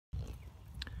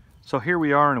So here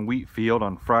we are in a wheat field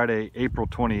on Friday, April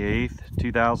 28th,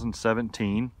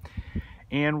 2017,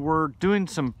 and we're doing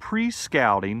some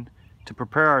pre-scouting to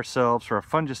prepare ourselves for a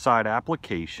fungicide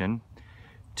application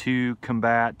to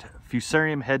combat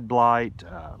Fusarium head blight.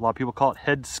 A lot of people call it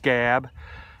head scab,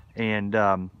 and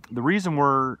the reason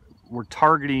we're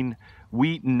targeting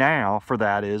wheat now for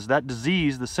that is that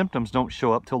disease, the symptoms don't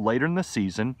show up till later in the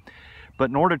season,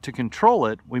 but in order to control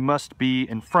it, we must be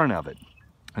in front of it.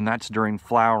 And that's during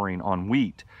flowering on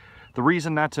wheat. The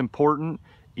reason that's important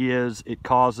is it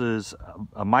causes it's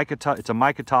a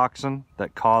mycotoxin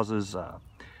that causes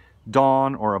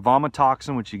dawn, or a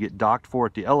vomitoxin, which you get docked for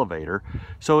at the elevator.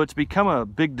 So it's become a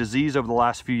big disease over the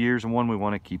last few years, and one we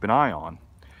want to keep an eye on.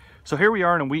 So here we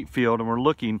are in a wheat field, and we're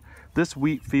looking. This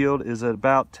wheat field is at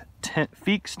about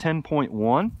Feeks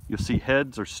 10.1. You'll see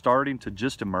heads are starting to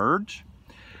just emerge.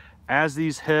 As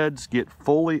these heads get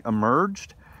fully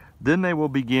emerged, then they will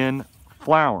begin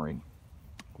flowering.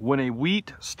 When a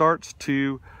wheat starts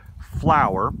to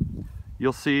flower,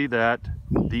 you'll see that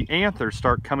the anthers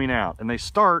start coming out, and they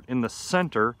start in the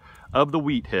center of the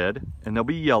wheat head, and they'll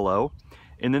be yellow,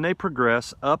 and then they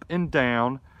progress up and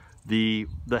down the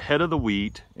head of the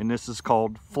wheat, and this is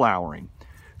called flowering.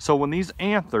 So when these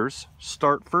anthers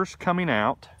start first coming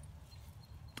out,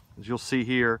 as you'll see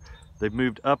here, they've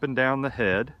moved up and down the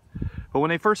head. But when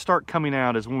they first start coming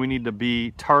out is when we need to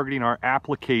be targeting our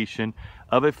application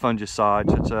of a fungicide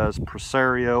such as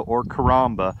Presario or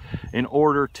Caramba in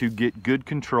order to get good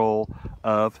control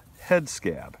of head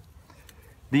scab.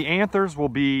 The anthers will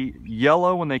be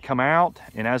yellow when they come out,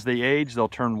 and as they age they'll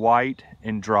turn white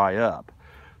and dry up.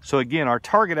 So again, our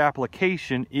target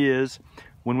application is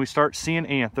when we start seeing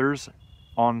anthers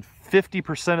on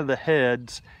 50% of the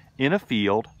heads in a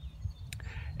field,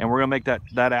 and we're going to make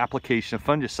that application of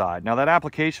fungicide. Now that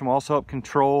application will also help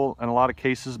control, in a lot of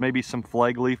cases, maybe some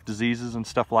flag leaf diseases and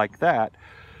stuff like that,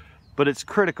 but it's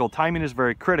critical. Timing is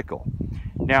very critical.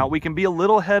 Now we can be a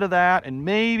little ahead of that and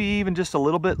maybe even just a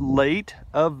little bit late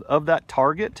of that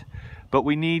target, but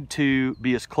we need to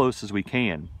be as close as we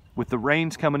can. With the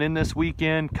rains coming in this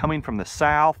weekend, coming from the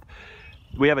south,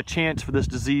 we have a chance for this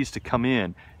disease to come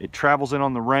in. It travels in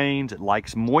on the rains, it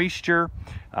likes moisture.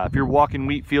 If you're walking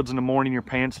wheat fields in the morning, your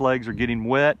pants legs are getting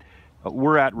wet,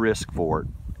 we're at risk for it.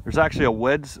 There's actually a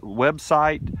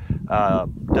website,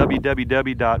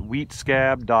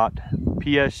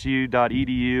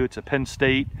 www.wheatscab.psu.edu. It's a Penn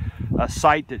State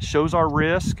site that shows our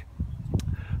risk.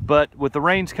 But with the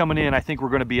rains coming in, I think we're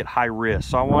going to be at high risk.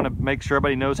 So I want to make sure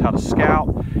everybody knows how to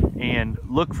scout and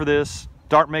look for this.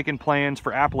 Start making plans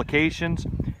for applications.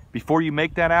 Before you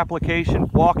make that application,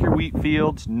 walk your wheat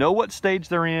fields, know what stage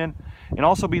they're in, and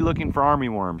also be looking for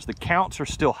armyworms. The counts are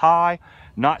still high,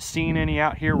 not seeing any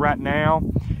out here right now,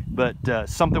 but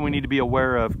something we need to be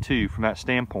aware of too from that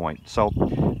standpoint. So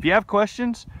if you have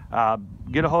questions,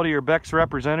 get a hold of your Beck's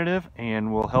representative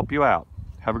and we'll help you out.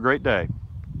 Have a great day.